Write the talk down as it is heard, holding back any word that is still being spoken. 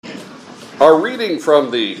Our reading from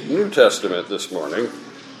the New Testament this morning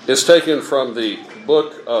is taken from the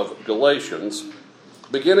book of Galatians,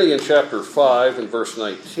 beginning in chapter 5 and verse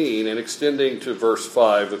 19 and extending to verse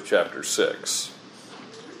 5 of chapter 6.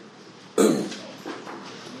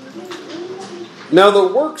 Now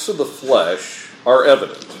the works of the flesh are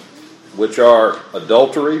evident, which are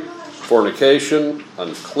adultery, fornication,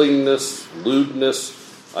 uncleanness,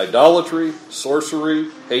 lewdness, idolatry, sorcery,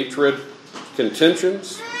 hatred,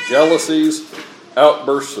 contentions, jealousies,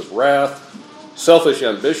 outbursts of wrath, selfish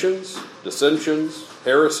ambitions, dissensions,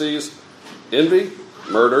 heresies, envy,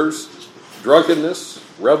 murders, drunkenness,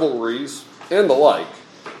 revelries, and the like,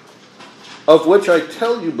 of which I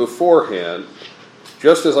tell you beforehand,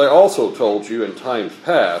 just as I also told you in times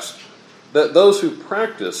past, that those who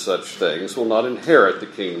practice such things will not inherit the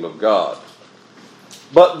kingdom of God.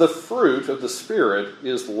 But the fruit of the Spirit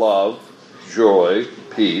is love, joy,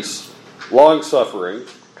 peace, long-suffering,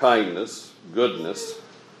 kindness, goodness,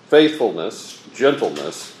 faithfulness,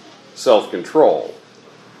 gentleness, self-control.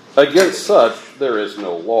 Against such there is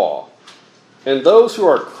no law. And those who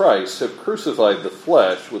are Christ's have crucified the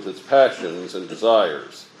flesh with its passions and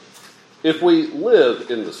desires. If we live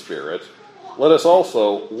in the Spirit, let us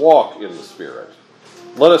also walk in the Spirit.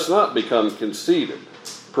 Let us not become conceited,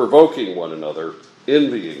 provoking one another,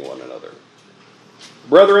 envying one another.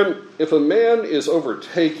 Brethren, if a man is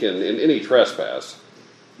overtaken in any trespass,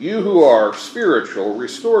 you who are spiritual,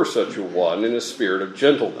 restore such a one in a spirit of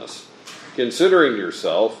gentleness, considering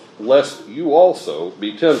yourself, lest you also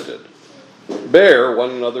be tempted. Bear one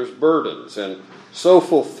another's burdens, and so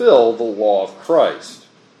fulfill the law of Christ.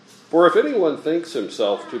 For if anyone thinks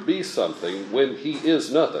himself to be something when he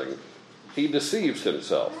is nothing, he deceives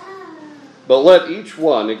himself. But let each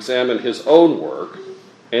one examine his own work,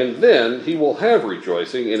 and then he will have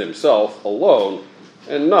rejoicing in himself alone,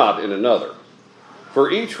 and not in another. For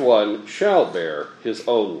each one shall bear his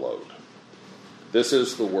own load. This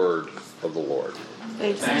is the word of the Lord.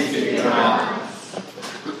 Thanks be to God.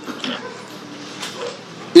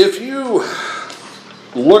 If you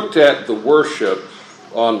looked at the worship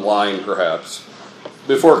online, perhaps,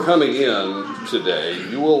 before coming in today,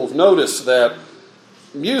 you will have noticed that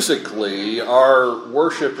musically, our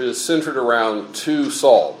worship is centered around two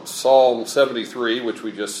psalms, Psalm 73, which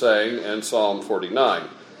we just sang, and Psalm 49.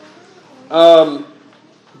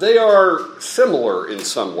 They are similar in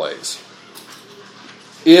some ways.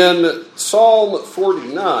 In Psalm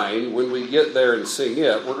 49, when we get there and sing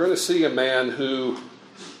it, we're going to see a man who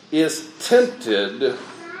is tempted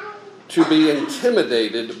to be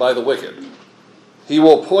intimidated by the wicked. He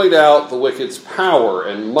will point out the wicked's power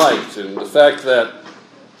and might, and the fact that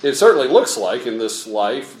it certainly looks like in this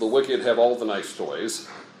life the wicked have all the nice toys,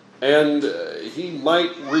 and he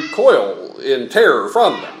might recoil in terror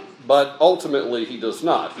from them. But ultimately he does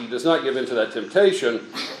not. He does not give in to that temptation,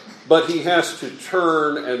 but he has to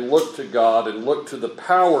turn and look to God and look to the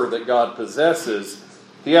power that God possesses.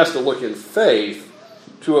 He has to look in faith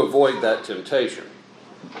to avoid that temptation.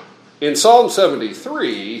 In Psalm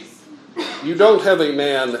 73, you don't have a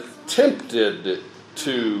man tempted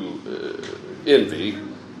to envy.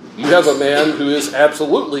 You have a man who is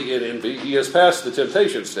absolutely in envy. He has passed the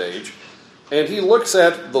temptation stage. And he looks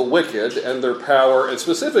at the wicked and their power, and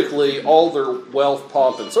specifically all their wealth,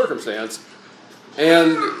 pomp, and circumstance,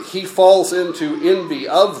 and he falls into envy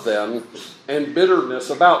of them and bitterness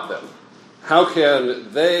about them. How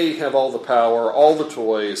can they have all the power, all the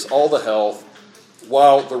toys, all the health,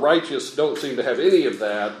 while the righteous don't seem to have any of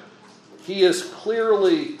that? He is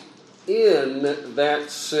clearly in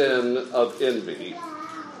that sin of envy.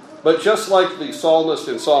 But just like the psalmist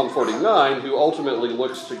in Psalm 49, who ultimately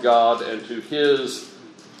looks to God and to his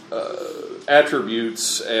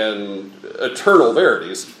attributes and eternal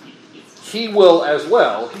verities, he will as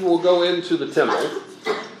well. He will go into the temple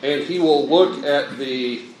and he will look at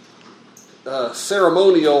the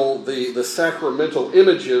ceremonial, the sacramental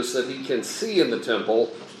images that he can see in the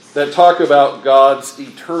temple that talk about God's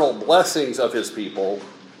eternal blessings of his people,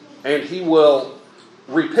 and he will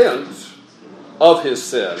repent of his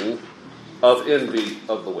sin, of envy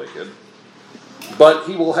of the wicked. But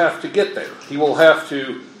he will have to get there. He will have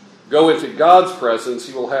to go into God's presence.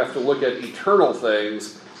 He will have to look at eternal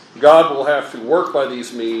things. God will have to work by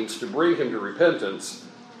these means to bring him to repentance.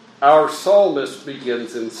 Our psalmist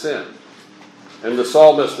begins in sin. And the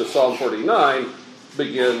psalmist of Psalm 49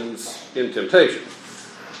 begins in temptation.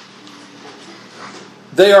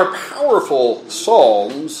 They are powerful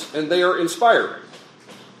psalms, and they are inspiring,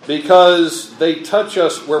 because they touch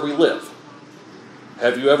us where we live.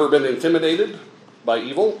 Have you ever been intimidated by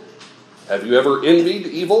evil? Have you ever envied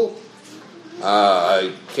evil?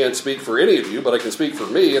 I can't speak for any of you, but I can speak for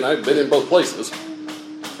me, and I've been in both places.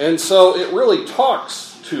 And so it really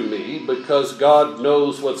talks to me because God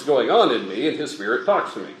knows what's going on in me, and His Spirit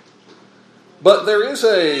talks to me. But there is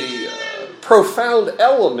a profound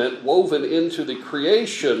element woven into the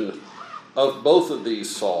creation of both of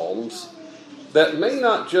these psalms that may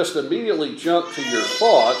not just immediately jump to your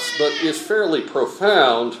thoughts, but is fairly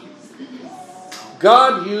profound.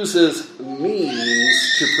 God uses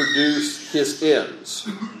means to produce His ends.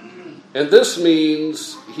 And this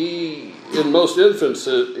means He, in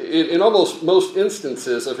almost most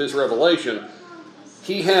instances of His revelation,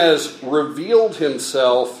 He has revealed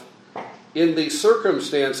Himself in the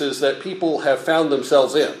circumstances that people have found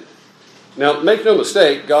themselves in. Now, make no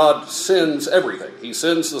mistake, God sends everything. He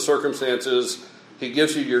sends the circumstances. He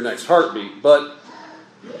gives you your next heartbeat. But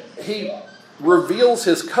He reveals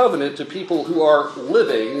His covenant to people who are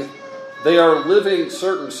living. They are living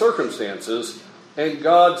certain circumstances, and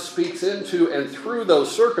God speaks into and through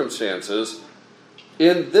those circumstances.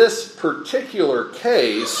 In this particular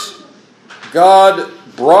case, God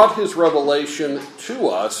brought His revelation to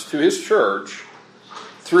us, to His church,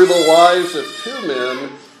 through the lives of two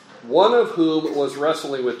men, one of whom was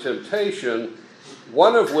wrestling with temptation,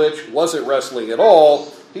 one of which wasn't wrestling at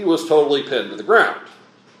all. He was totally pinned to the ground.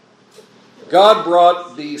 God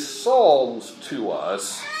brought these psalms to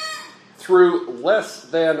us through less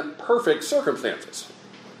than perfect circumstances.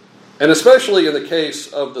 And especially in the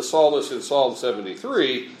case of the psalmist in Psalm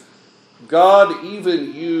 73, God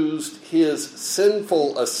even used his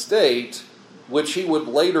sinful estate, which he would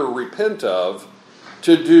later repent of,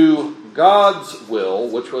 to do God's will,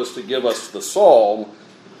 which was to give us the psalm.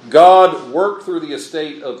 God worked through the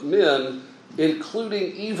estate of men,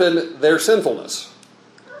 including even their sinfulness.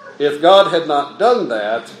 If God had not done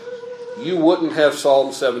that, you wouldn't have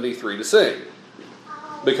Psalm 73 to sing.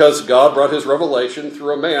 Because God brought His revelation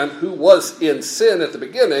through a man who was in sin at the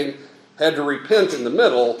beginning, had to repent in the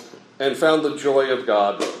middle, and found the joy of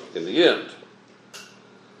God in the end.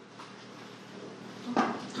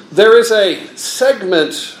 There is a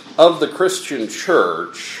segment of the Christian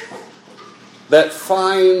church that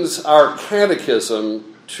finds our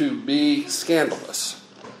catechism to be scandalous.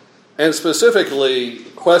 And specifically,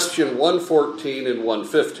 question 114 and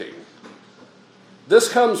 115. This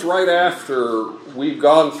comes right after we've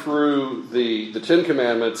gone through the Ten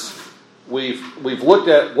Commandments. We've looked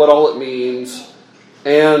at what all it means,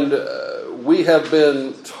 and we have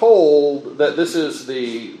been told that this is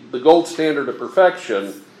the gold standard of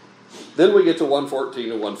perfection. Then we get to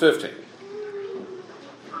 114 and 115.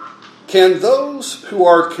 Can those who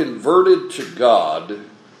are converted to God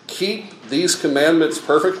keep these commandments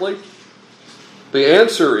perfectly? The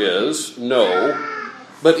answer is no.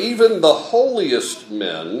 But even the holiest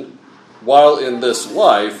men, while in this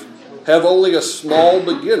life, have only a small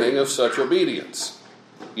beginning of such obedience.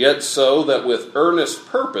 Yet so that with earnest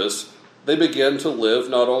purpose they begin to live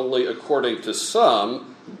not only according to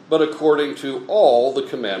some, but according to all the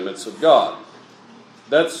commandments of God.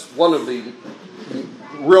 That's one of the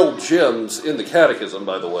real gems in the Catechism,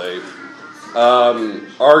 by the way.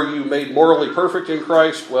 Are you made morally perfect in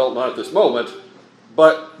Christ? Well, not at this moment.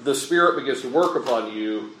 But the Spirit begins to work upon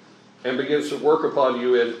you and begins to work upon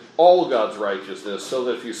you in all God's righteousness, so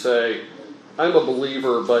that if you say, I'm a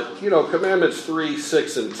believer, but, commandments 3,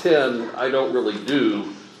 6, and 10, I don't really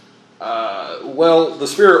do. Well, the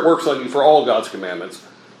Spirit works on you for all God's commandments,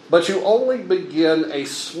 but you only begin a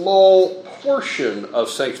small portion of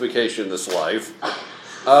sanctification in this life.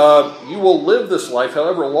 You will live this life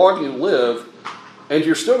however long you live, and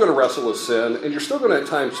you're still going to wrestle with sin, and you're still going to at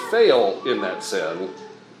times fail in that sin.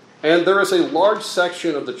 And there is a large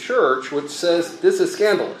section of the church which says this is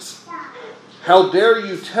scandalous. How dare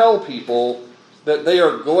you tell people that they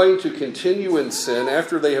are going to continue in sin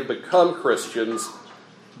after they have become Christians?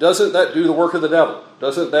 Doesn't that do the work of the devil?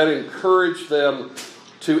 Doesn't that encourage them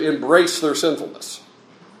to embrace their sinfulness?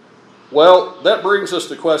 Well, that brings us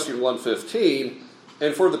to question 115,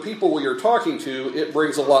 and for the people we are talking to, it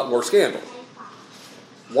brings a lot more scandal.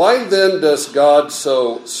 Why then does God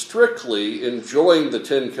so strictly enjoin the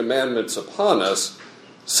Ten Commandments upon us,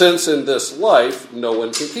 since in this life no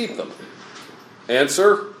one can keep them?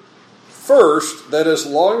 Answer: first, that as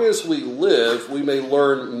long as we live, we may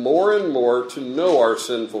learn more and more to know our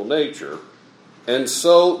sinful nature, and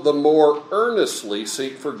so the more earnestly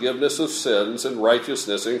seek forgiveness of sins and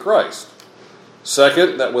righteousness in Christ.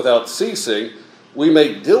 Second, that without ceasing, we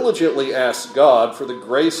may diligently ask God for the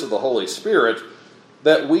grace of the Holy Spirit,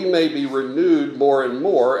 that we may be renewed more and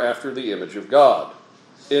more after the image of God,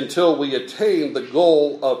 until we attain the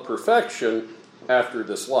goal of perfection after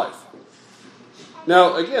this life.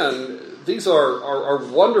 Now, again, these are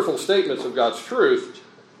wonderful statements of God's truth,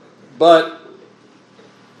 but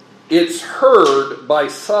it's heard by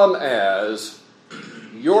some as,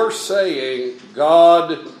 you're saying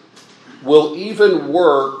God will even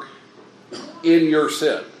work in your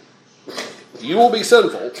sin. You will be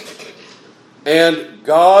sinful, and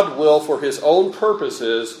God will, for his own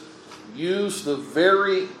purposes, use the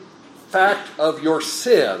very fact of your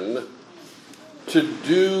sin to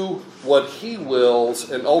do what he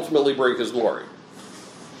wills and ultimately bring his glory.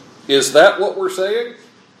 Is that what we're saying?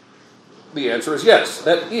 The answer is yes,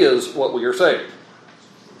 that is what we are saying.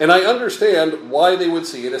 And I understand why they would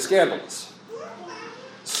see it as scandalous.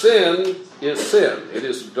 Sin is sin. It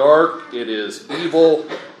is dark. It is evil.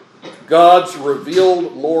 God's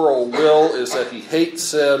revealed moral will is that he hates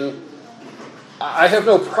sin. I have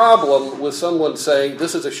no problem with someone saying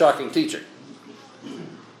this is a shocking teaching.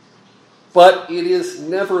 But it is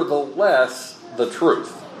nevertheless the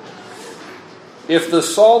truth. If the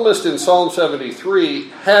psalmist in Psalm 73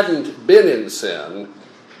 hadn't been in sin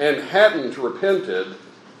and hadn't repented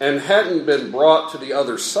and hadn't been brought to the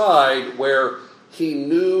other side where he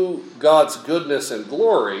knew God's goodness and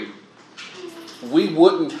glory, we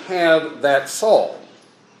wouldn't have that psalm.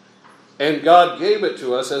 And God gave it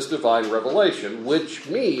to us as divine revelation, which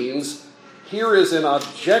means here is an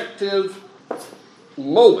objective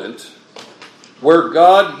moment where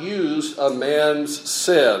God used a man's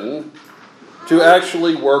sin to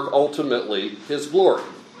actually work ultimately his glory.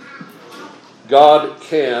 God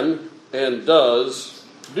can and does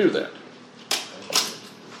do that.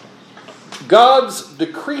 God's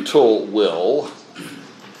decretal will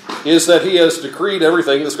is that he has decreed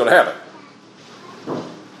everything that's going to happen.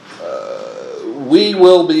 We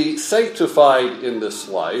will be sanctified in this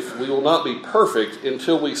life. We will not be perfect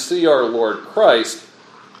until we see our Lord Christ.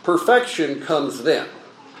 Perfection comes then.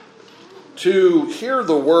 To hear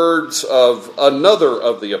the words of another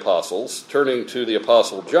of the apostles, turning to the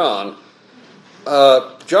apostle John,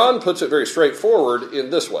 John puts it very straightforward in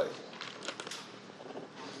this way.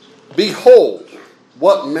 Behold,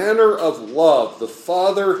 what manner of love the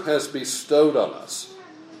Father has bestowed on us,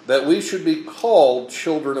 that we should be called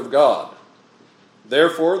children of God.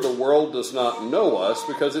 Therefore, the world does not know us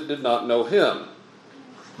because it did not know him.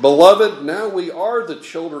 Beloved, now we are the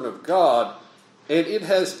children of God, and it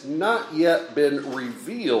has not yet been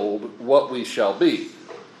revealed what we shall be.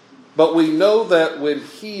 But we know that when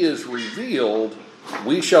he is revealed,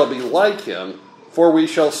 we shall be like him, for we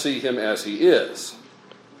shall see him as he is.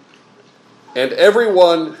 And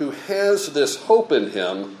everyone who has this hope in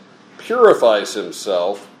him purifies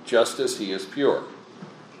himself just as he is pure.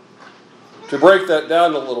 To break that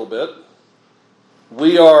down a little bit,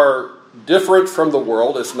 we are different from the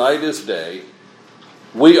world as night is day.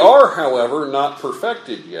 We are, however, not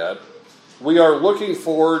perfected yet. We are looking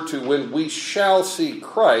forward to when we shall see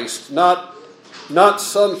Christ, not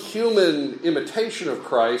some human imitation of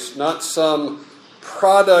Christ, not some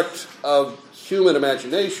product of human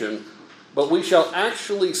imagination, but we shall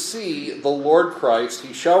actually see the Lord Christ.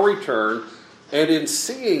 He shall return, and in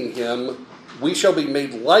seeing him, we shall be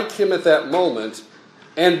made like him at that moment.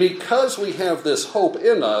 And because we have this hope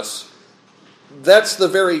in us, that's the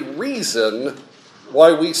very reason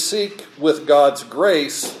why we seek with God's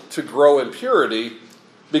grace to grow in purity,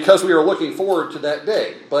 because we are looking forward to that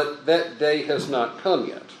day. But that day has not come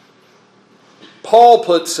yet. Paul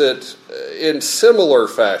puts it in similar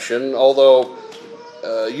fashion, although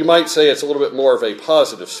you might say it's a little bit more of a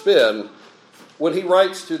positive spin, when he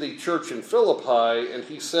writes to the church in Philippi, and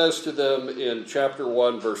he says to them in chapter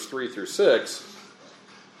 1, verse 3 through 6,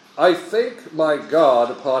 I thank my God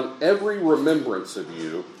upon every remembrance of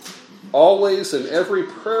you, always in every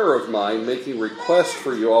prayer of mine, making request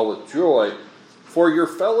for you all with joy, for your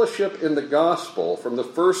fellowship in the gospel from the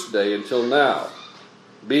first day until now,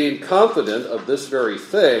 being confident of this very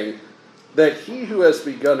thing, that he who has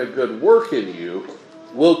begun a good work in you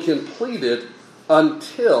will complete it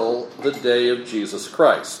until the day of Jesus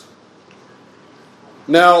Christ.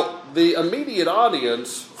 Now, the immediate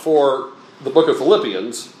audience for the book of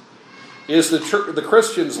Philippians is the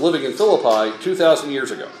Christians living in Philippi 2,000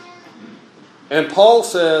 years ago. And Paul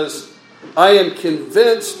says, I am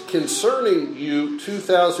convinced concerning you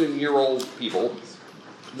 2,000-year-old people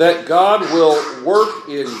that God will work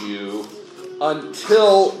in you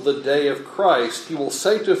until the day of Christ. He will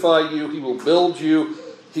sanctify you, he will build you,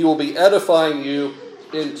 he will be edifying you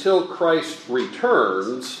until Christ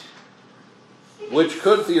returns, which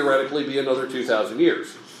could theoretically be another 2,000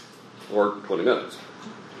 years, or 20 minutes.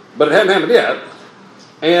 But it hadn't happened yet.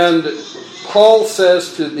 And Paul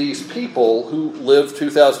says to these people who lived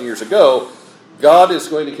 2,000 years ago, God is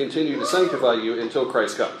going to continue to sanctify you until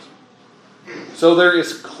Christ comes. So there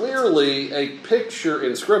is clearly a picture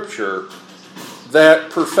in Scripture that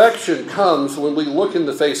perfection comes when we look in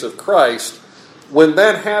the face of Christ. When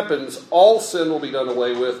that happens, all sin will be done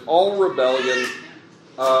away with, all rebellion,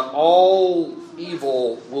 all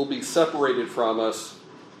evil will be separated from us.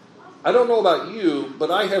 I don't know about you, but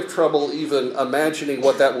I have trouble even imagining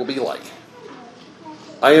what that will be like.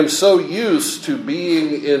 I am so used to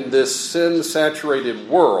being in this sin-saturated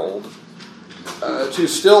world to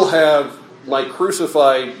still have my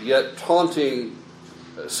crucified yet taunting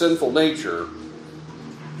sinful nature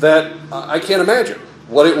that I can't imagine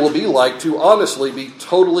what it will be like to honestly be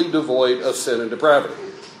totally devoid of sin and depravity.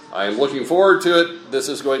 I am looking forward to it. This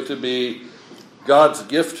is going to be God's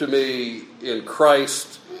gift to me in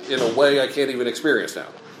Christ in a way I can't even experience now.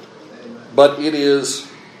 But it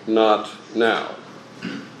is not now.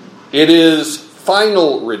 It is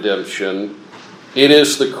final redemption. It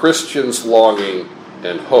is the Christian's longing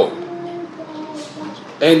and hope.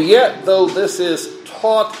 And yet, though this is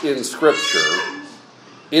taught in Scripture,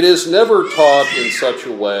 it is never taught in such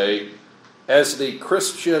a way as the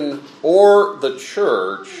Christian or the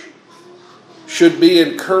church should be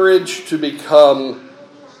encouraged to become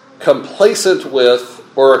complacent with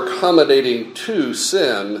or accommodating to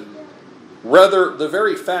sin. Rather, the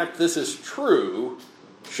very fact this is true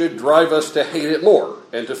should drive us to hate it more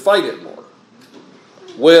and to fight it more.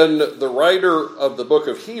 When the writer of the book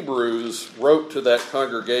of Hebrews wrote to that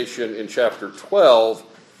congregation in chapter 12,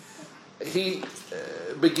 he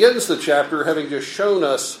begins the chapter having just shown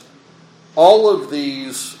us all of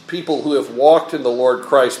these people who have walked in the Lord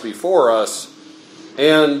Christ before us,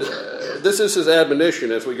 and this is his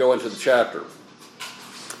admonition as we go into the chapter.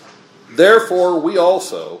 Therefore, we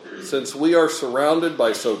also, since we are surrounded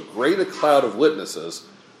by so great a cloud of witnesses,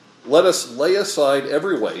 let us lay aside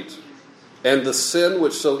every weight and the sin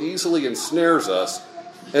which so easily ensnares us,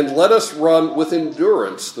 and let us run with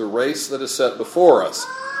endurance the race that is set before us,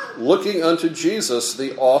 looking unto Jesus,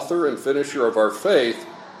 the author and finisher of our faith,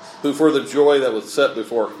 who for the joy that was set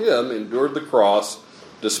before him endured the cross,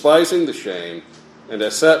 despising the shame, and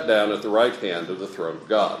has sat down at the right hand of the throne of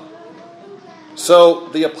God. So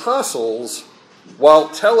the apostles, while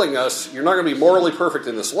telling us you're not going to be morally perfect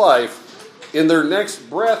in this life, in their next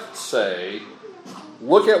breath say,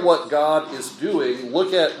 look at what God is doing,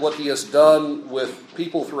 look at what he has done with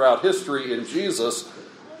people throughout history in Jesus.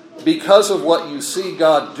 Because of what you see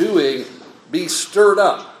God doing, be stirred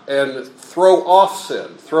up and throw off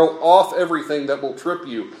sin, throw off everything that will trip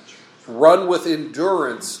you. Run with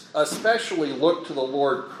endurance, especially look to the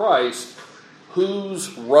Lord Christ,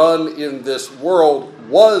 whose run in this world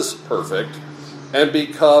was perfect and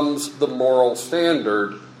becomes the moral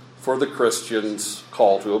standard for the Christian's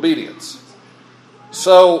call to obedience.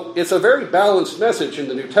 So it's a very balanced message in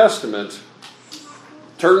the New Testament.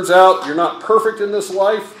 Turns out you're not perfect in this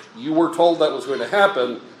life. You were told that was going to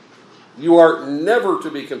happen. You are never to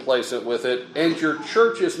be complacent with it, and your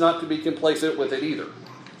church is not to be complacent with it either.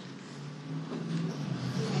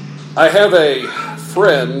 I have a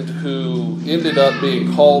friend who ended up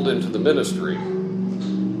being called into the ministry.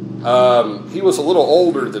 He was a little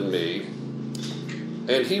older than me,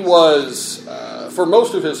 and he was, for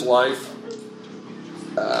most of his life,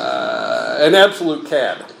 an absolute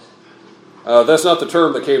cad. That's not the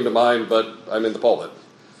term that came to mind, but I'm in the pulpit.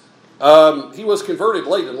 He was converted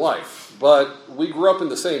late in life, but we grew up in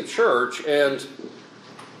the same church, and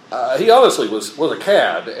he honestly was a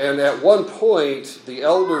cad. And at one point, the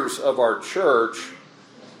elders of our church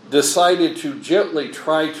decided to gently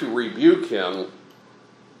try to rebuke him,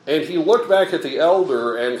 and he looked back at the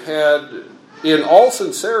elder and had, in all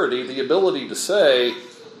sincerity, the ability to say,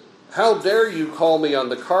 "How dare you call me on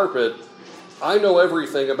the carpet? I know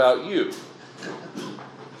everything about you."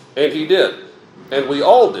 And he did. And we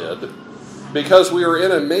all did, because we were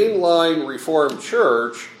in a mainline Reformed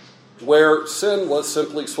church where sin was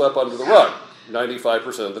simply swept under the rug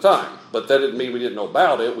 95% of the time. But that didn't mean we didn't know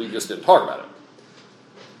about it, we just didn't talk about it.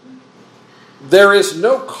 There is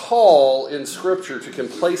no call in Scripture to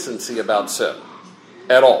complacency about sin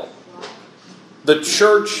at all. The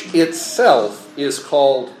church itself is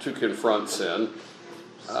called to confront sin.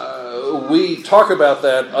 We talk about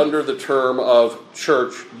that under the term of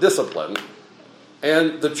church discipline,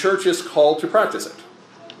 and the church is called to practice it.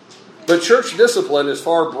 But church discipline is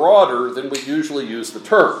far broader than we usually use the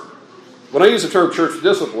term. When I use the term church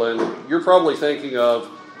discipline, you're probably thinking of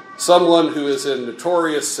someone who is in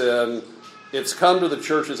notorious sin. It's come to the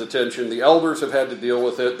church's attention. The elders have had to deal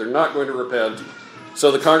with it. They're not going to repent.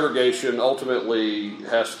 So the congregation ultimately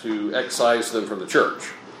has to excise them from the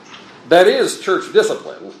church. That is church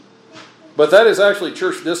discipline. But that is actually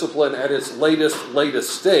church discipline at its latest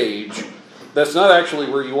stage, That's not actually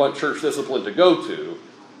where you want church discipline to go to.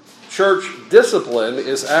 Church discipline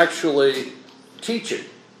is actually teaching.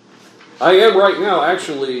 I am right now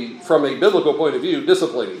actually, from a biblical point of view,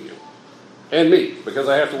 disciplining you. And me, because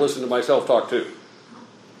I have to listen to myself talk too.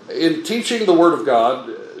 In teaching the Word of God,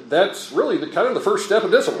 that's really kind of the first step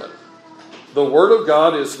of discipline. The Word of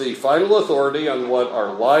God is the final authority on what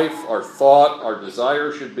our life, our thought, our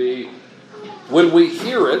desire should be. When we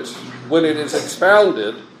hear it, when it is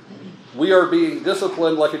expounded, we are being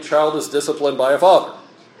disciplined like a child is disciplined by a father.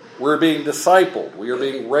 We're being discipled. We are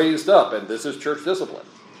being raised up, and this is church discipline.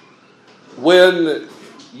 When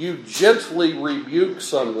you gently rebuke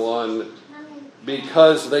someone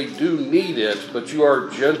because they do need it, but you are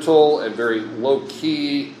gentle and very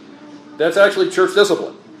low-key, that's actually church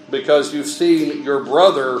discipline, because you've seen your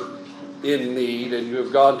brother in need and you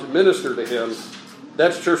have gone to minister to him.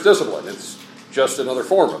 That's church discipline. It's just another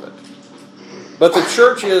form of it. But the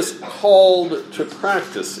church is called to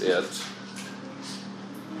practice it.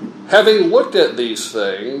 Having looked at these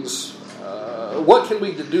things, what can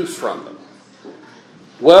we deduce from them?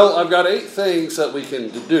 Well, I've got 8 things that we can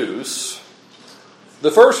deduce.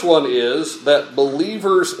 The first one is that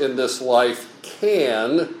believers in this life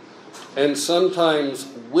can and sometimes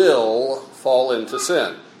will fall into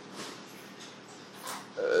sin.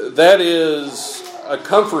 That is a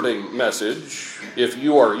comforting message if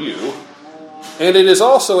you are you, and it is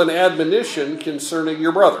also an admonition concerning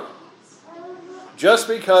your brother. Just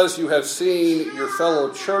because you have seen your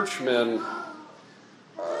fellow churchmen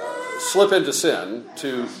slip into sin,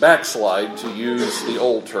 to backslide, to use the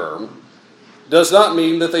old term, does not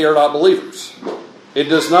mean that they are not believers. It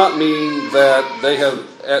does not mean that they have,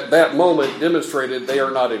 at that moment, demonstrated they are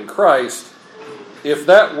not in Christ. If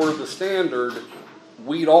that were the standard,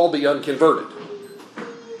 we'd all be unconverted.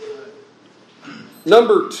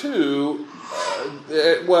 Number 2,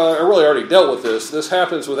 well, I really already dealt with this. This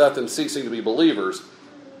happens without them ceasing to be believers.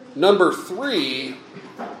 Number 3,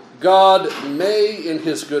 God may, in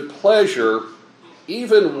His good pleasure,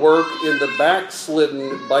 even work in the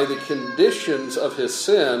backslidden by the conditions of his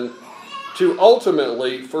sin to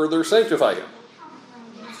ultimately further sanctify him.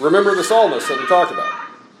 Remember the psalmist that we talked about.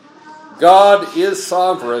 God is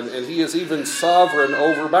sovereign, and He is even sovereign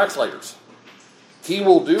over backsliders. He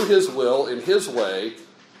will do His will in His way.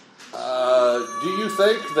 Do you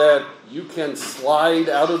think that you can slide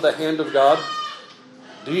out of the hand of God?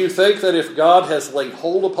 Do you think that if God has laid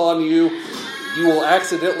hold upon you, you will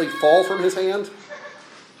accidentally fall from His hand?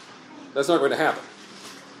 That's not going to happen.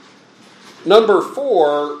 Number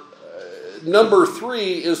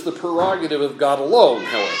 3 is the prerogative of God alone,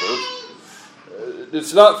 however.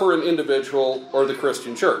 It's not for an individual or the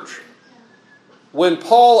Christian church. When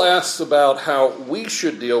Paul asks about how we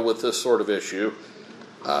should deal with this sort of issue,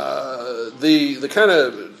 the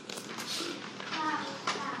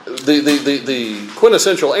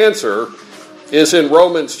quintessential answer is in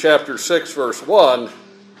Romans chapter 6, verse 1.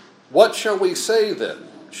 What shall we say then?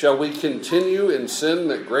 Shall we continue in sin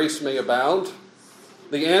that grace may abound?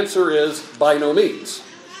 The answer is by no means.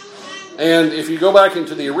 And if you go back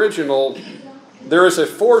into the original, there is a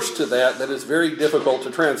force to that is very difficult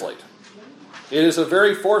to translate. It is a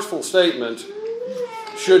very forceful statement.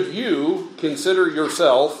 Should you consider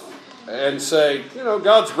yourself and say,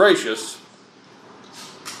 God's gracious,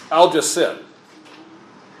 I'll just sin?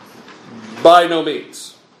 By no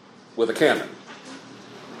means, with a canon.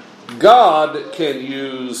 God can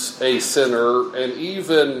use a sinner and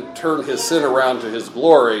even turn his sin around to His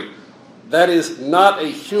glory. That is not a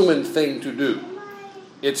human thing to do.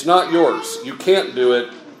 It's not yours. You can't do it.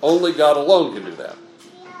 Only God alone can do that.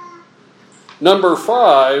 Number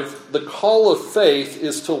 5, the call of faith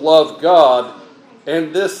is to love God,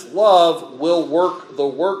 and this love will work the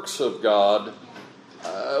works of God,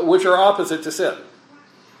 which are opposite to sin.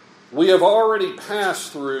 We have already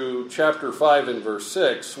passed through chapter 5 and verse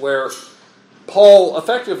 6, where Paul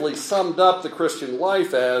effectively summed up the Christian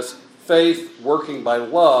life as faith working by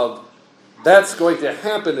love. That's going to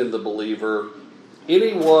happen in the believer.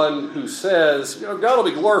 Anyone who says, God will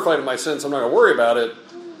be glorified in my sins, I'm not going to worry about it,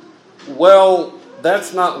 well,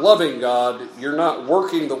 that's not loving God. You're not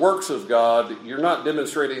working the works of God. You're not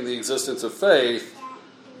demonstrating the existence of faith.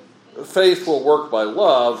 Faith will work by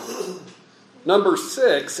love. Number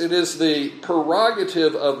 6, it is the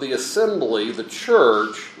prerogative of the assembly, the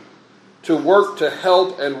church, to work to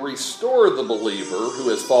help and restore the believer who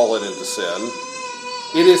has fallen into sin.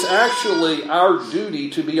 It is actually our duty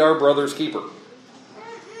to be our brother's keeper.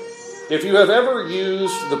 If you have ever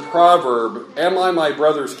used the proverb, am I my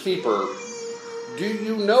brother's keeper, do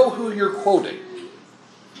you know who you're quoting?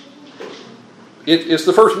 It's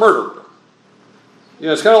the first murderer.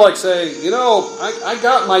 It's kind of like saying, I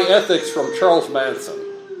got my ethics from Charles Manson.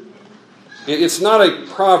 It's not a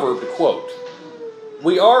proverb to quote.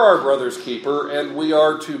 We are our brother's keeper, and we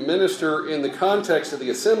are to minister in the context of the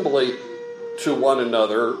assembly to one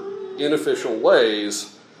another in official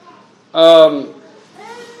ways. The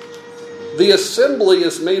assembly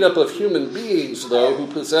is made up of human beings, though, who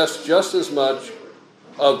possess just as much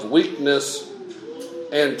of weakness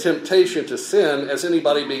and temptation to sin as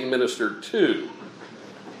anybody being ministered to.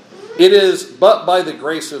 It is but by the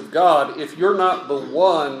grace of God, if you're not the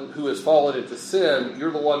one who has fallen into sin,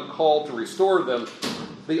 you're the one called to restore them.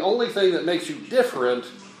 The only thing that makes you different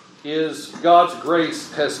is God's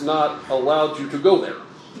grace has not allowed you to go there.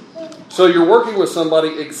 So you're working with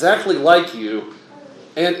somebody exactly like you,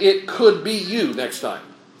 and it could be you next time.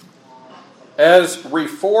 As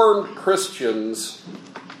Reformed Christians,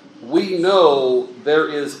 we know there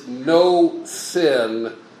is no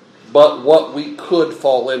sin but what we could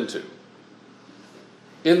fall into.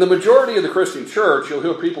 In the majority of the Christian church, you'll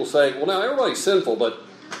hear people say, well, now everybody's sinful, but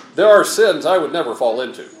there are sins I would never fall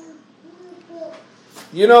into.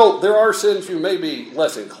 There are sins you may be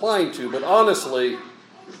less inclined to, but honestly,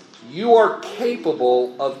 you are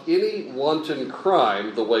capable of any wanton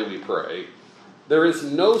crime the way we pray. There is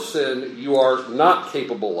no sin you are not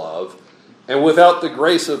capable of, and without the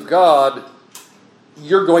grace of God,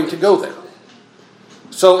 you're going to go there.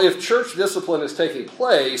 So if church discipline is taking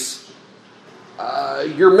place,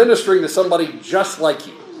 you're ministering to somebody just like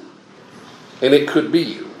you. And it could be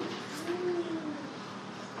you.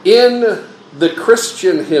 In the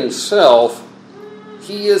Christian himself,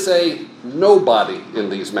 he is a nobody in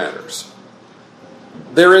these matters.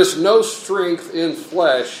 There is no strength in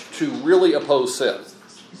flesh to really oppose sin.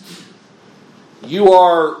 You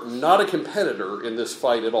are not a competitor in this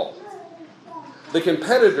fight at all. The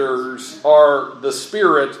competitors are the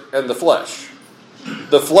spirit and the flesh.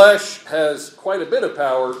 The flesh has quite a bit of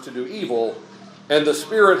power to do evil, and the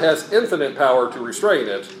spirit has infinite power to restrain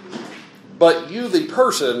it. But you, the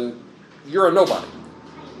person, you're a nobody.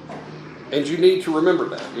 And you need to remember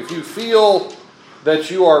that. If you feel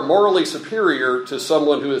that you are morally superior to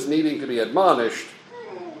someone who is needing to be admonished,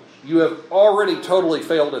 you have already totally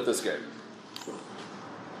failed at this game.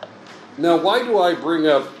 Now, why do I bring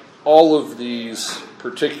up all of these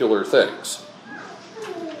particular things?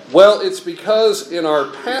 Well, it's because in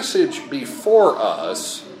our passage before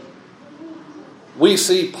us, we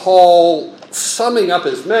see Paul summing up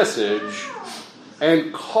his message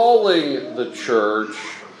and calling the church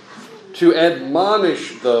to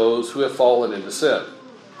admonish those who have fallen into sin.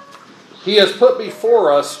 He has put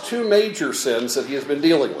before us two major sins that he has been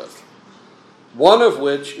dealing with. One of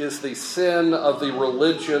which is the sin of the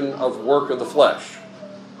religion of work of the flesh.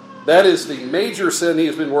 That is the major sin he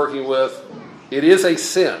has been working with. It is a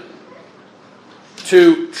sin.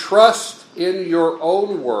 To trust in your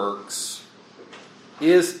own works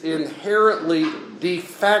is inherently de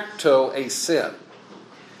facto a sin.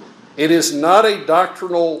 It is not a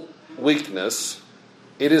doctrinal weakness.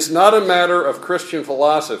 It is not a matter of Christian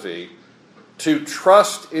philosophy. To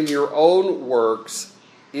trust in your own works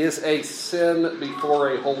is a sin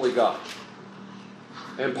before a holy God.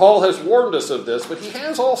 And Paul has warned us of this, but he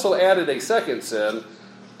has also added a second sin,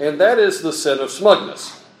 and that is the sin of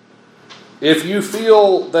smugness. If you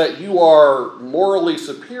feel that you are morally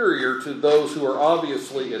superior to those who are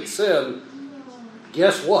obviously in sin,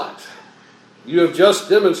 guess what? You have just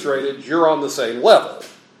demonstrated you're on the same level.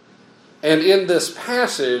 And in this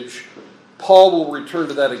passage, Paul will return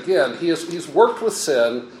to that again. He's worked with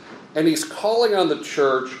sin, and he's calling on the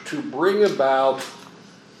church to bring about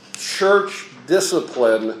church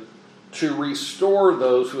discipline to restore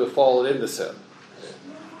those who have fallen into sin.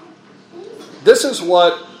 This is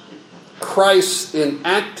what Christ's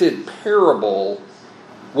enacted parable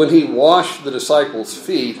when he washed the disciples'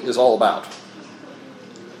 feet is all about.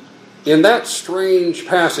 In that strange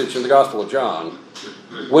passage in the Gospel of John,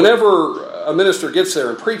 whenever a minister gets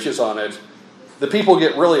there and preaches on it, the people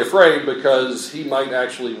get really afraid because he might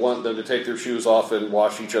actually want them to take their shoes off and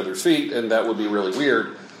wash each other's feet, and that would be really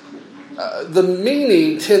weird. The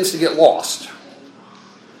meaning tends to get lost.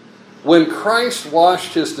 When Christ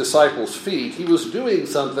washed his disciples' feet, he was doing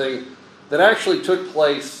something that actually took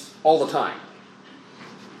place all the time.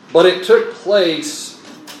 But it took place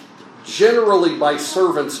generally by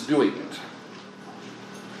servants doing it.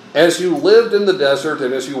 As you lived in the desert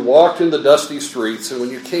and as you walked in the dusty streets and when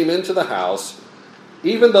you came into the house,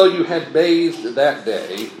 even though you had bathed that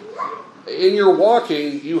day, in your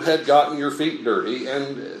walking you had gotten your feet dirty,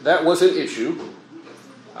 and that was an issue.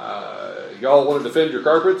 Y'all want to defend your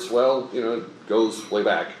carpets? Well, it goes way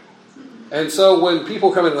back. And so when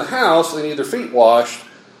people come into the house, they need their feet washed,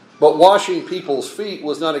 but washing people's feet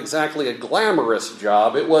was not exactly a glamorous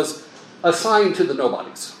job. It was assigned to the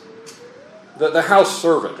nobodies. The house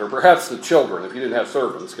servant, or perhaps the children, if you didn't have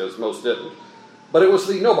servants, because most didn't. But it was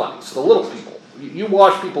the nobodies, the little people. You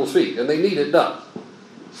wash people's feet, and they need it done.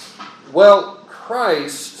 Well,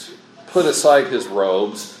 Christ put aside his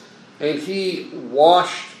robes, and he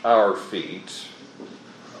washed our feet,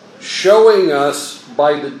 showing us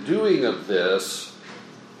by the doing of this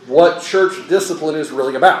what church discipline is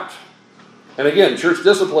really about. And again, church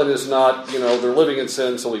discipline is not, they're living in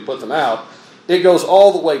sin, so we put them out. It goes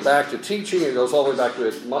all the way back to teaching. It goes all the way back to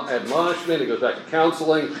admonishment. It goes back to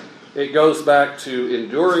counseling. It goes back to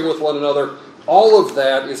enduring with one another. All of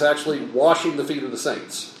that is actually washing the feet of the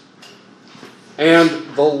saints. And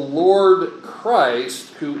the Lord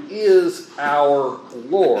Christ, who is our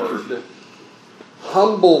Lord,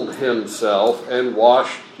 humbled himself and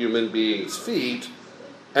washed human beings' feet,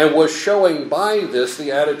 and was showing by this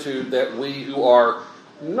the attitude that we who are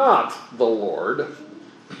not the Lord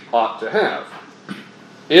ought to have.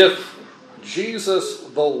 If Jesus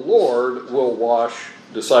the Lord will wash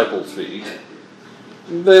disciples' feet,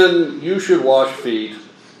 then you should wash feet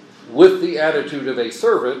with the attitude of a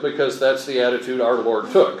servant, because that's the attitude our Lord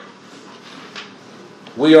took.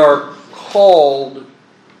 We are called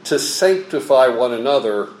to sanctify one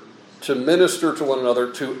another, to minister to one another,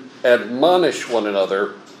 to admonish one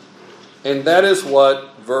another, and that is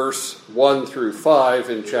what verse 1 through 5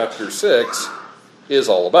 in chapter 6 is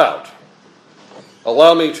all about.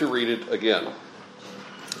 Allow me to read it again.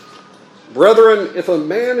 Brethren, if a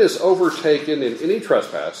man is overtaken in any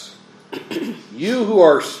trespass, you who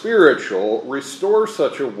are spiritual, restore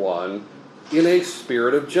such a one in a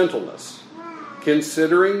spirit of gentleness,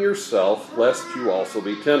 considering yourself, lest you also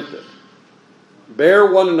be tempted. Bear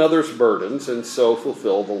one another's burdens, and so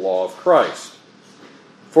fulfill the law of Christ.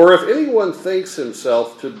 For if anyone thinks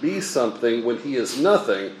himself to be something when he is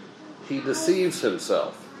nothing, he deceives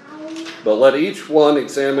himself. But let each one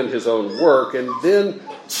examine his own work, and then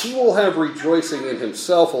he will have rejoicing in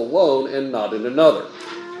himself alone and not in another.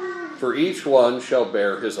 For each one shall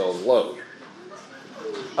bear his own load.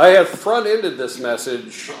 I have front-ended this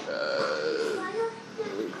message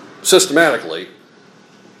systematically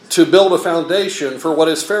to build a foundation for what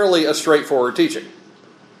is fairly a straightforward teaching.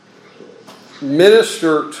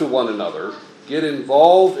 Minister to one another, get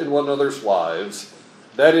involved in one another's lives.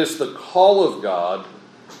 That is the call of God,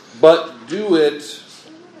 but do it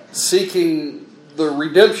seeking the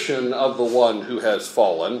redemption of the one who has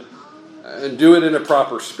fallen, and do it in a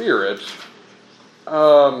proper spirit.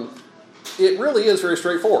 It really is very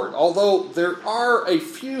straightforward, although there are a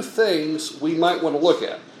few things we might want to look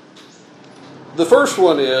at. The first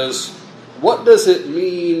one is, what does it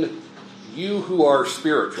mean, you who are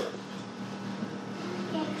spiritual?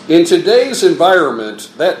 In today's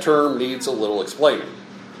environment, that term needs a little explaining.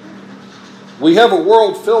 We have a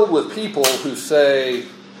world filled with people who say,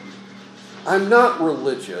 I'm not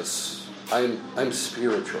religious, I'm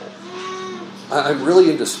spiritual. I'm really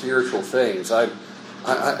into spiritual things. I'm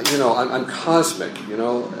cosmic,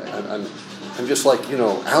 I'm just like,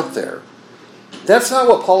 out there. That's not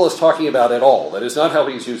what Paul is talking about at all. That is not how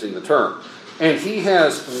he's using the term. And he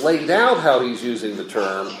has laid out how he's using the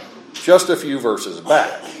term just a few verses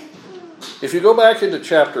back. If you go back into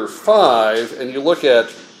chapter 5 and you look at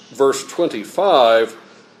verse 25,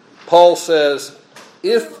 Paul says,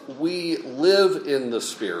 if we live in the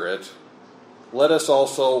Spirit, let us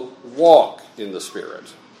also walk in the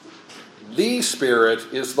Spirit. The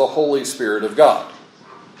Spirit is the Holy Spirit of God.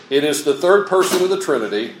 It is the third person of the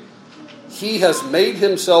Trinity. He has made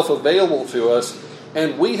himself available to us,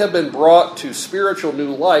 and we have been brought to spiritual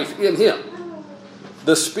new life in him.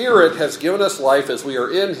 The Spirit has given us life as we are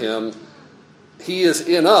in him. He is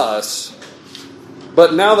in us.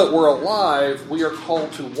 But now that we're alive, we are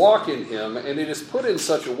called to walk in him, and it is put in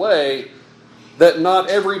such a way that not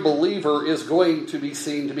every believer is going to be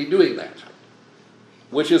seen to be doing that,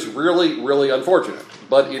 which is really, really unfortunate.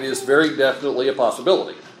 But it is very definitely a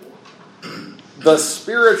possibility. The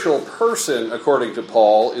spiritual person, according to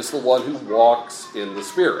Paul, is the one who walks in the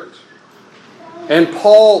Spirit. And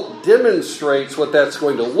Paul demonstrates what that's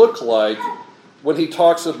going to look like when he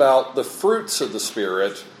talks about the fruits of the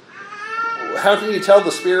Spirit. How can you tell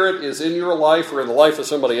the Spirit is in your life or in the life of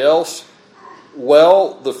somebody else?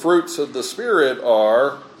 Well, the fruits of the Spirit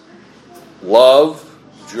are love,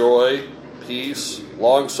 joy, peace,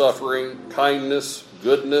 long-suffering, kindness,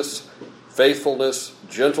 goodness, faithfulness,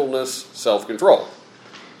 gentleness, self-control.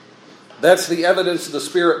 That's the evidence of the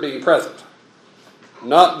Spirit being present.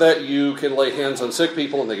 Not that you can lay hands on sick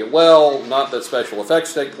people and they get well, not that special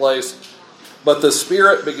effects take place. But the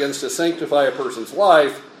Spirit begins to sanctify a person's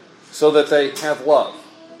life so that they have love.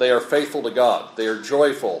 They are faithful to God. They are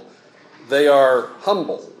joyful. They are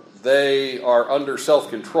humble. They are under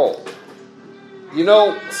self-control. You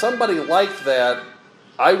know, somebody like that,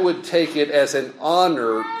 I would take it as an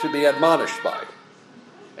honor to be admonished by.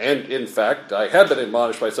 And in fact, I have been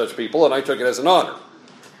admonished by such people, and I took it as an honor.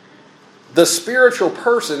 The spiritual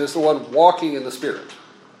person is the one walking in the Spirit.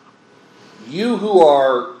 You who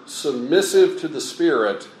are submissive to the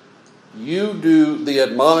Spirit, you do the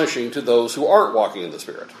admonishing to those who aren't walking in the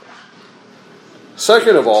Spirit.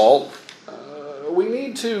 Second of all, we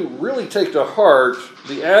need to really take to heart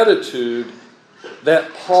the attitude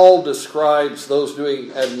that Paul describes those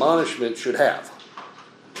doing admonishment should have.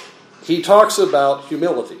 He talks about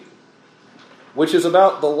humility, which is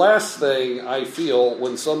about the last thing I feel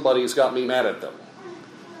when somebody's got me mad at them,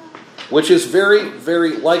 which is very,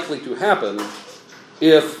 very likely to happen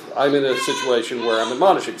if I'm in a situation where I'm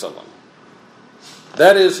admonishing someone.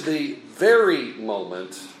 That is the very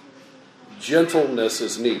moment gentleness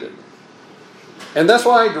is needed. And that's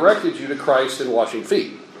why I directed you to Christ in washing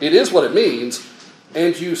feet. It is what it means.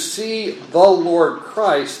 And you see the Lord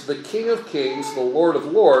Christ, the King of Kings, the Lord of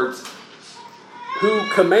Lords, who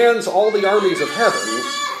commands all the armies of heaven.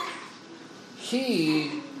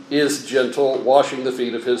 He is gentle, washing the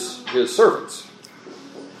feet of his servants.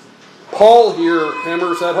 Paul here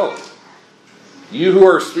hammers that home. You who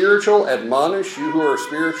are spiritual, admonish. You who are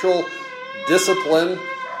spiritual, discipline.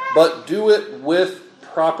 But do it with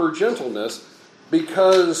proper gentleness.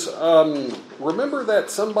 Because remember that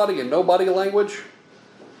somebody and nobody language?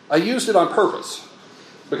 I used it on purpose.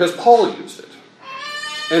 Because Paul used it.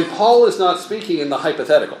 And Paul is not speaking in the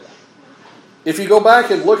hypothetical. If you go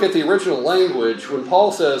back and look at the original language, when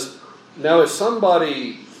Paul says, now if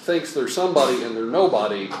somebody thinks they're somebody and they're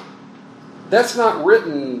nobody, that's not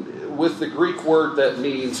written with the Greek word that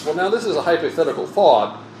means, well, now this is a hypothetical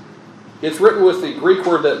thought. It's written with the Greek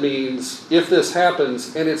word that means, if this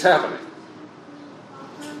happens, and it's happening.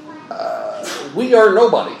 We are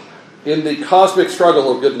nobody in the cosmic struggle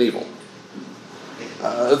of good and evil.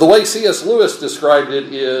 The way C.S. Lewis described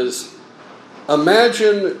it is,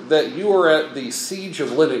 imagine that you are at the siege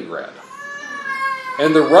of Leningrad,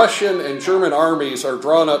 and the Russian and German armies are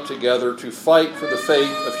drawn up together to fight for the fate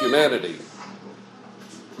of humanity.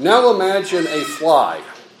 Now imagine a fly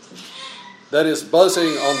that is buzzing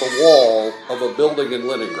on the wall of a building in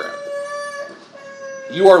Leningrad.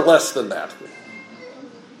 You are less than that.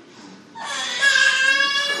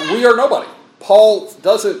 We are nobody. Paul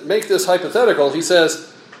doesn't make this hypothetical. He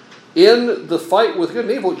says, in the fight with good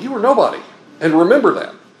and evil, you are nobody. And remember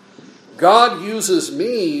that. God uses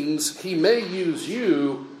means. He may use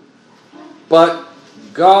you, but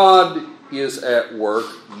God is at work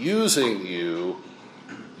using you.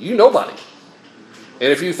 You nobody.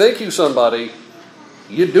 And if you think you somebody,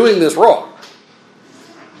 you're doing this wrong.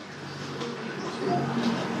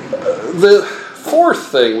 The fourth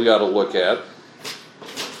thing we got to look at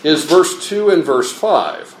is verse 2 and verse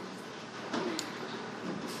 5.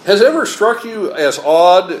 Has it ever struck you as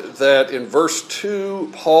odd that in verse 2,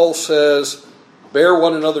 Paul says, bear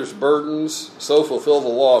one another's burdens, so fulfill the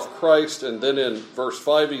law of Christ, and then in verse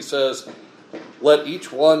 5 he says, let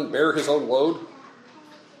each one bear his own load?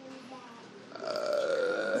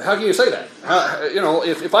 How can you say that?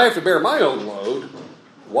 If I have to bear my own load,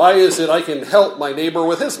 why is it I can help my neighbor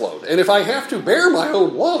with his load? And if I have to bear my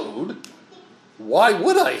own load, why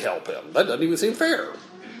would I help him? That doesn't even seem fair.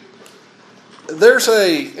 There's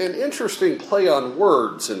an interesting play on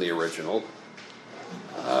words in the original.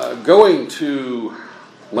 Going to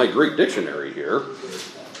my Greek dictionary here,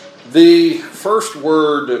 the first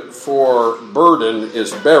word for burden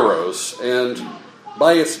is baros, and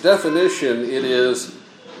by its definition, it is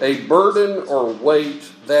a burden or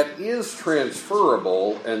weight that is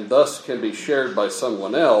transferable and thus can be shared by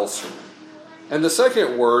someone else. And the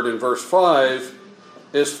second word in verse 5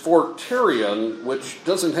 is forterion, which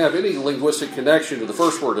doesn't have any linguistic connection to the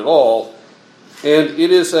first word at all. And it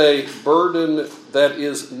is a burden that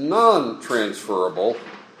is non-transferable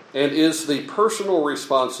and is the personal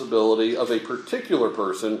responsibility of a particular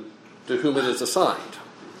person to whom it is assigned.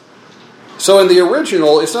 So in the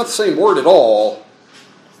original, it's not the same word at all.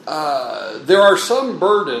 There are some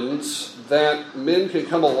burdens that men can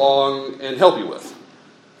come along and help you with.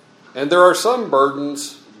 And there are some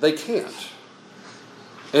burdens they can't.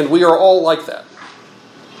 And we are all like that.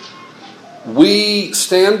 We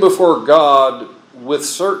stand before God with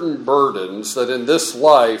certain burdens that in this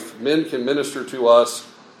life men can minister to us,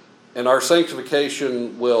 and our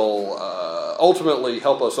sanctification will ultimately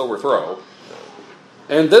help us overthrow.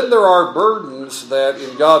 And then there are burdens that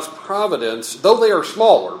in God's providence, though they are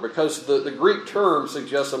smaller, because the Greek term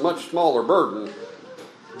suggests a much smaller burden,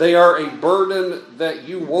 they are a burden that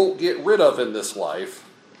you won't get rid of in this life.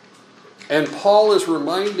 And Paul is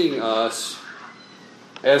reminding us,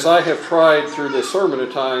 as I have tried through this sermon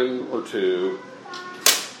a time or two,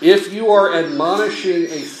 if you are admonishing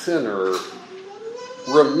a sinner,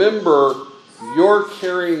 remember you're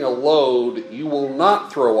carrying a load you will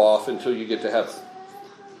not throw off until you get to heaven.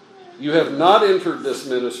 You have not entered this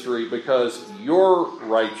ministry because you're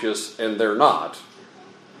righteous and they're not.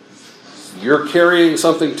 You're carrying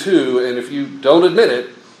something too, and if you don't admit it,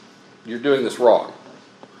 you're doing this wrong.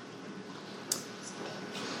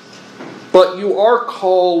 But you are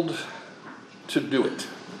called to do it.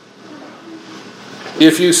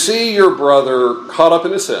 If you see your brother caught up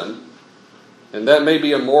in a sin, and that may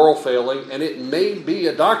be a moral failing, and it may be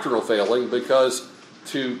a doctrinal failing, because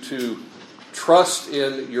to trust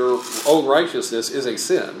in your own righteousness is a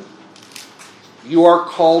sin, you are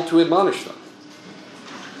called to admonish them.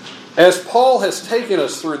 As Paul has taken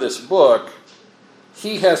us through this book,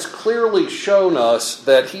 he has clearly shown us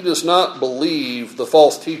that he does not believe the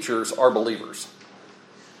false teachers are believers.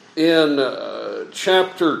 In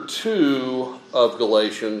chapter 2 of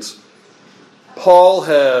Galatians, Paul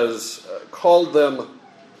has called them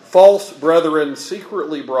false brethren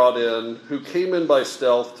secretly brought in, who came in by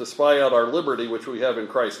stealth to spy out our liberty which we have in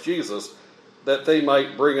Christ Jesus, that they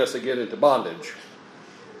might bring us again into bondage.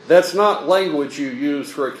 That's not language you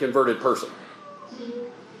use for a converted person.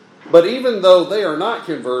 But even though they are not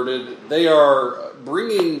converted, they are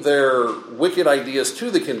bringing their wicked ideas to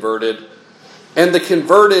the converted, and the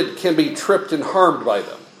converted can be tripped and harmed by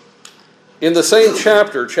them. In the same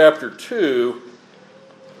chapter, chapter 2,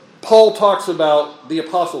 Paul talks about the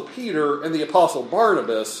Apostle Peter and the Apostle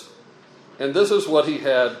Barnabas, and this is what he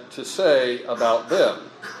had to say about them.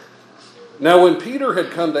 Now when Peter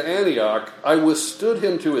had come to Antioch, I withstood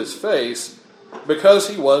him to his face, because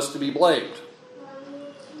he was to be blamed.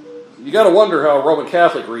 You got to wonder how a Roman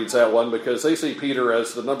Catholic reads that one, because they see Peter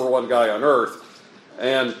as the number one guy on earth,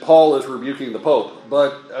 and Paul is rebuking the Pope.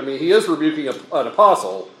 But, he is rebuking an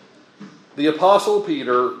apostle. The Apostle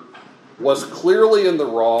Peter was clearly in the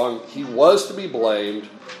wrong. He was to be blamed.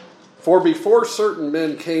 For before certain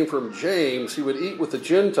men came from James, he would eat with the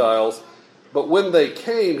Gentiles, but when they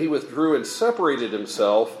came, he withdrew and separated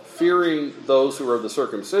himself, fearing those who were of the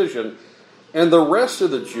circumcision. And the rest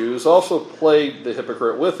of the Jews also played the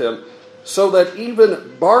hypocrite with him, so that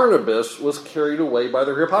even Barnabas was carried away by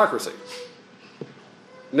their hypocrisy.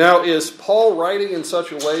 Now, is Paul writing in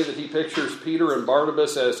such a way that he pictures Peter and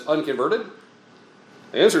Barnabas as unconverted?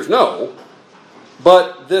 The answer is no.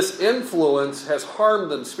 But this influence has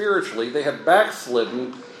harmed them spiritually. They have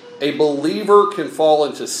backslidden. A believer can fall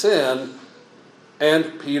into sin,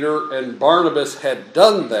 and Peter and Barnabas had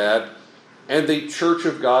done that, and the church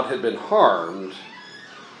of God had been harmed.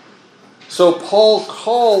 So Paul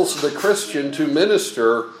calls the Christian to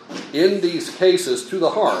minister in these cases to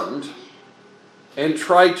the harmed and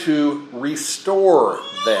try to restore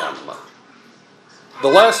them. The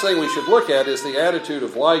last thing we should look at is the attitude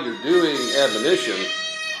of why you're doing admonition.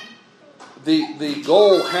 The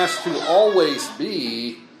goal has to always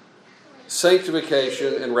be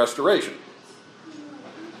sanctification and restoration.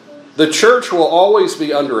 The church will always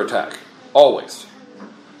be under attack. Always.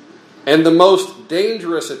 And the most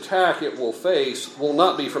dangerous attack it will face will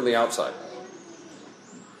not be from the outside.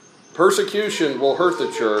 Persecution will hurt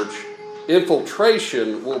the church.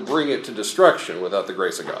 Infiltration will bring it to destruction without the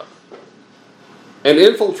grace of God. And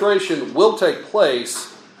infiltration will take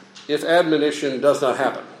place if admonition does not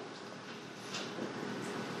happen.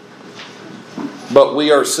 But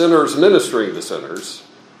we are sinners ministering to sinners.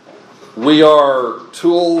 We are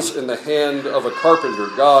tools in the hand of a carpenter,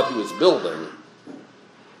 God, who is building.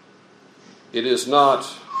 It is not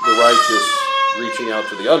the righteous reaching out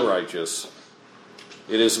to the unrighteous.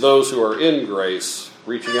 It is those who are in grace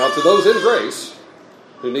reaching out to those in grace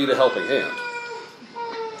who need a helping hand.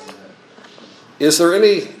 Is there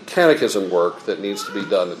any catechism work that needs to be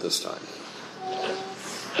done at this time?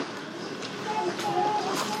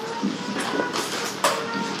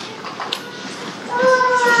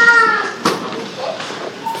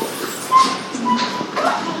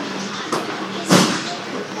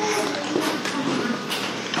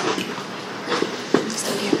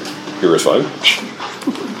 Here is fine.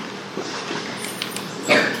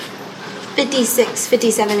 56,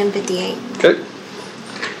 57, and 58. Okay.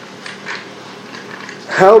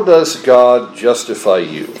 How does God justify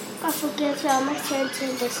you? I forgive all my sins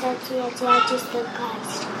and the sins of the righteous of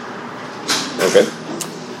Christ. Okay.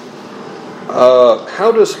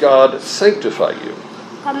 How does God sanctify you?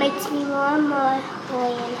 God makes me more and more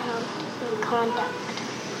holy in conduct.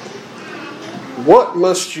 What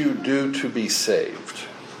must you do to be saved?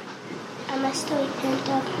 I must repent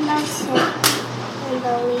of my sin and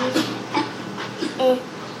believe in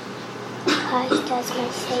Christ as my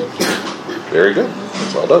Savior. Very good.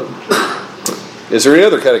 That's well done. Is there any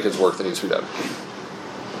other catechism work that needs to be done?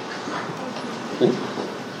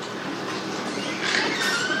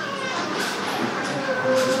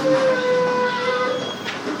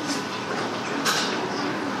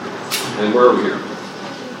 And where are we here?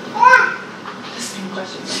 The same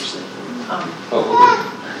question, actually. Okay.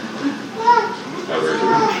 Now we're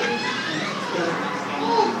here.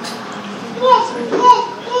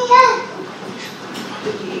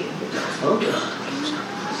 Okay.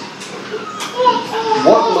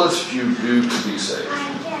 What must you do to be saved?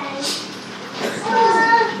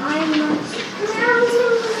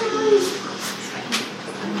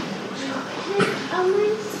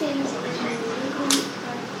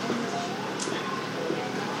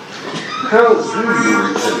 How do you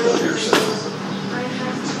repent of your sins?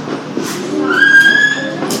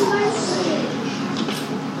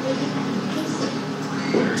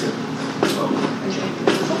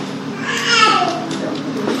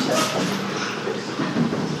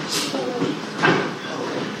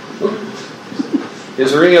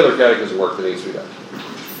 Is there any other catechism work that needs to be done?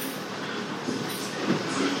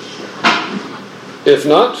 If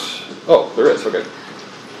not, there is, okay.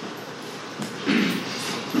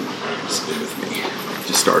 Stay with me.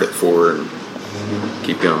 Just start at 4 and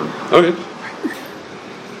keep going. Okay.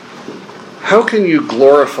 How can you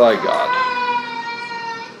glorify God?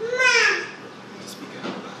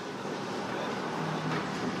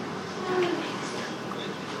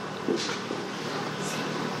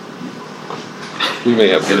 We may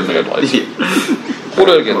have to get in the headlights. We'll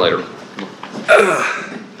do it again later.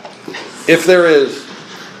 If there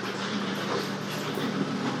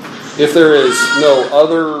is no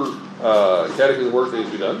other catechism work that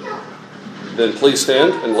needs to be done, then please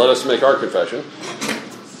stand and let us make our confession.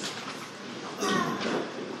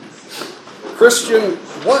 Christian,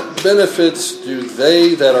 what benefits do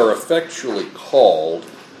they that are effectually called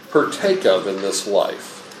partake of in this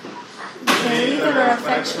life? They that are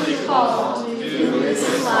effectually called in this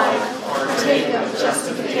life partake of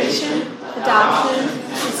justification, adoption,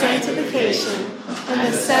 and sanctification,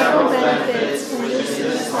 and the several benefits in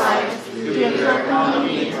this life do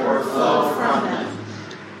accompany or flow from them.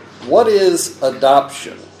 What is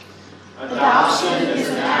adoption? Adoption is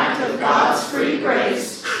an act of God's free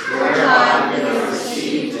grace, whereby we are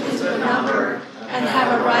received into the number and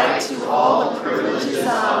have a right to all the privileges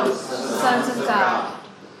of sons of God.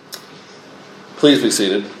 Please be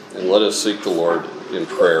seated and let us seek the Lord in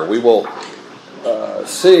prayer. We will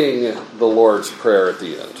sing the Lord's Prayer at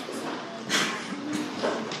the end.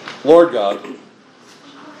 Lord God,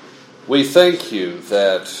 we thank you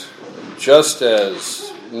that just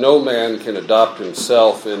as no man can adopt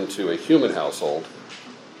himself into a human household,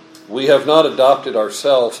 we have not adopted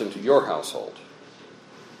ourselves into your household.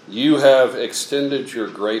 You have extended your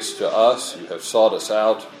grace to us. You have sought us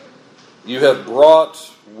out. You have brought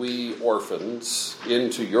we orphans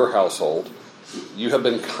into your household. You have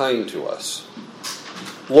been kind to us.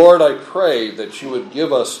 Lord, I pray that you would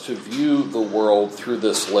give us to view the world through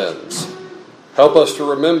this lens. Help us to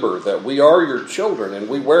remember that we are your children and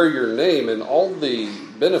we wear your name and all the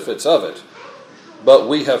benefits of it, but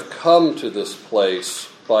we have come to this place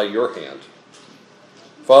by your hand.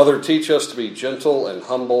 Father, teach us to be gentle and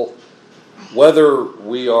humble, whether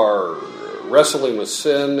we are wrestling with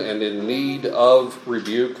sin and in need of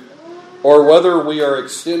rebuke, or whether we are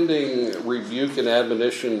extending rebuke and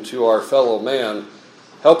admonition to our fellow man.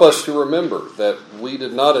 Help us to remember that we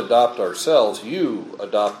did not adopt ourselves. You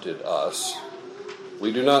adopted us.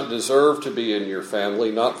 We do not deserve to be in your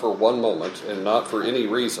family, not for one moment and not for any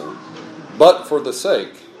reason, but for the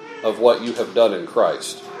sake of what you have done in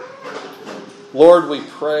Christ. Lord, we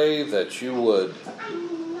pray that you would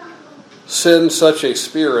send such a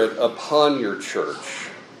spirit upon your church,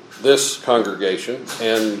 this congregation,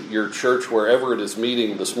 and your church wherever it is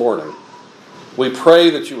meeting this morning. We pray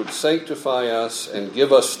that you would sanctify us and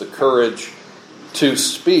give us the courage to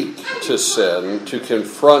speak to sin, to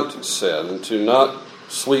confront sin, to not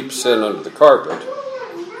sweep sin under the carpet,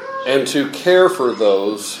 and to care for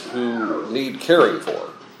those who need caring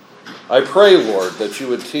for. I pray, Lord, that you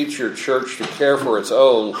would teach your church to care for its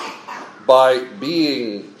own by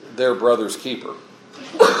being their brother's keeper.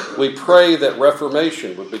 We pray that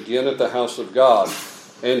reformation would begin at the house of God,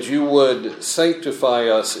 and you would sanctify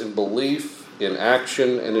us in belief, in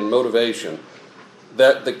action, and in motivation,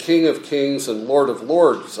 that the King of Kings and Lord of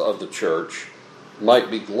Lords of the church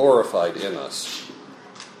might be glorified in us.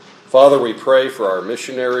 Father, we pray for our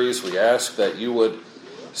missionaries. We ask that you would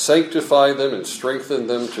sanctify them and strengthen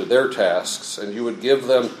them to their tasks, and you would give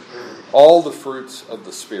them all the fruits of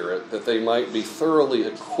the Spirit, that they might be thoroughly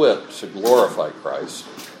equipped to glorify Christ.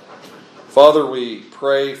 Father, we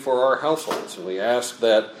pray for our households, and we ask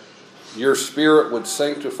that your Spirit would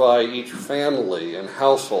sanctify each family and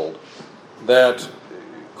household, that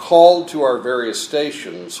called to our various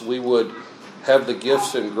stations, we would have the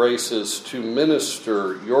gifts and graces to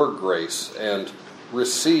minister your grace and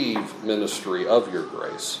receive ministry of your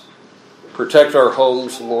grace. Protect our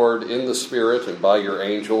homes, Lord, in the Spirit and by your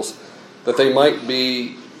angels, that they might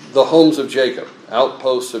be the homes of Jacob,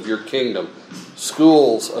 outposts of your kingdom,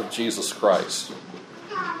 schools of Jesus Christ.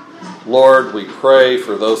 Lord, we pray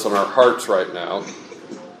for those on our hearts right now.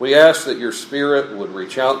 We ask that your Spirit would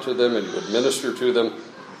reach out to them and you would minister to them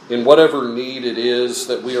in whatever need it is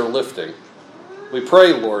that we are lifting. We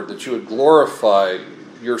pray, Lord, that you would glorify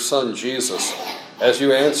your Son Jesus as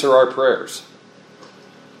you answer our prayers.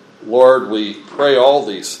 Lord, we pray all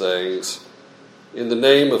these things in the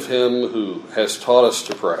name of him who has taught us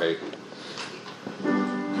to pray.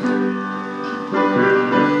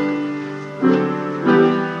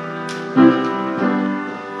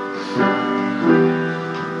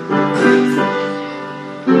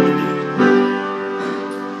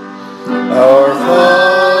 Our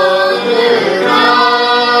Father,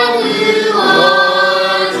 God, who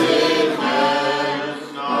art in heaven,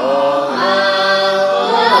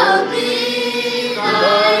 hallowed be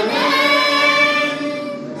thy name.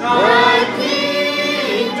 Thy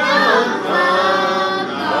kingdom come,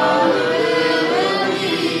 thy will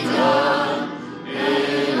be done,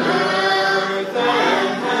 in earth and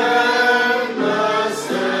heaven the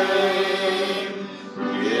same.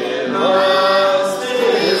 Give us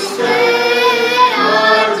this day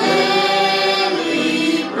our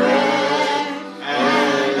daily bread,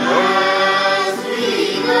 and as we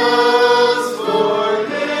thus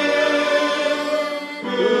forgive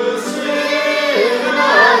who sin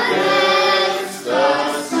against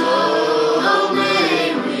us, so may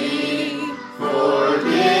we,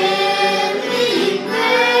 forgiving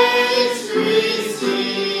grace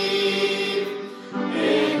receive.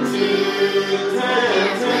 Into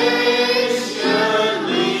temptation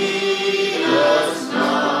lead us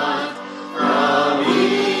not, from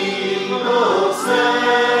evil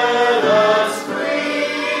set us free.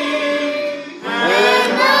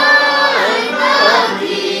 And thine the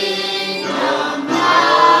kingdom,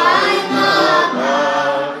 thine the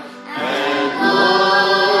power, and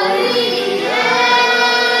glory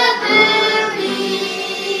ever be.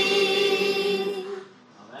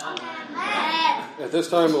 At this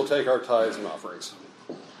time, we'll take our tithes and offerings.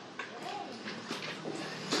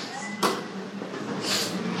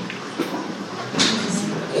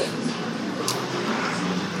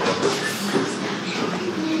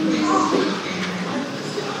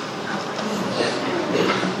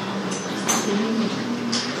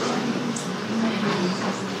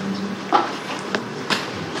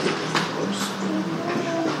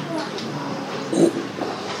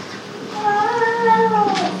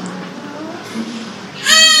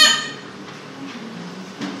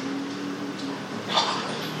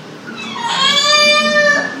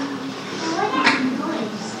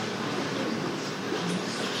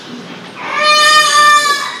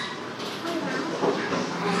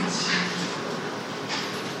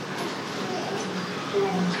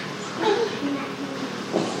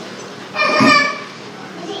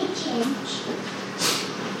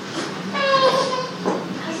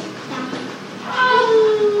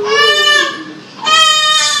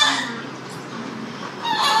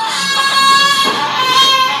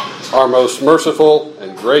 Our most merciful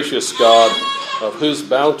and gracious God, of whose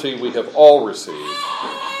bounty we have all received,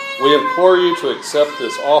 we implore you to accept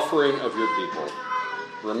this offering of your people.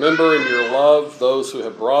 Remember in your love those who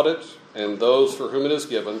have brought it and those for whom it is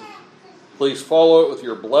given. Please follow it with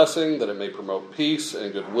your blessing, that it may promote peace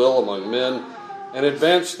and goodwill among men and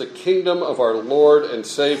advance the kingdom of our Lord and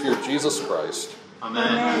Savior Jesus Christ.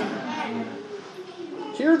 Amen.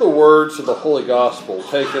 Hear the words of the Holy Gospel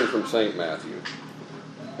taken from St. Matthew.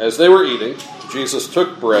 As they were eating, Jesus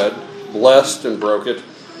took bread, blessed and broke it,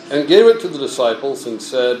 and gave it to the disciples and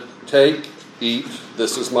said, "Take, eat,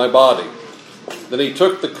 this is my body." Then he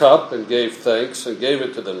took the cup and gave thanks and gave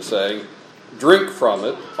it to them, saying, "Drink from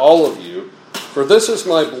it, all of you, for this is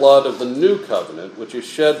my blood of the new covenant, which is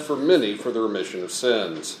shed for many for the remission of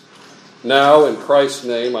sins. Now, in Christ's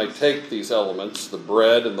name, I take these elements, the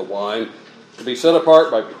bread and the wine, to be set apart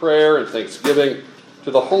by prayer and thanksgiving to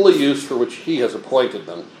the holy use for which he has appointed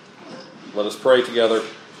them." Let us pray together.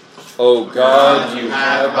 O God, you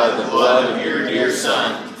have, by the blood of your dear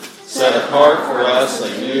Son, set apart for us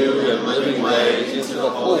a new and living way into the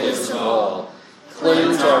holiest of all.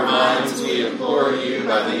 Cleanse our minds, we implore you,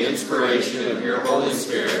 by the inspiration of your Holy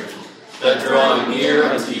Spirit, that drawing near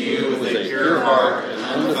unto you with a pure heart and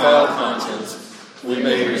undefiled conscience, we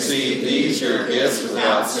may receive these your gifts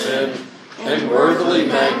without sin, and worthily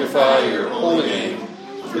magnify your holy name,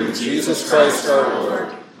 through Jesus Christ our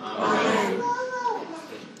Lord. Amen.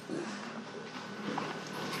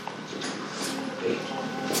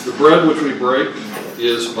 The bread which we break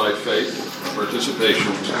is, by faith,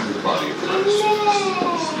 participation in the body of Christ.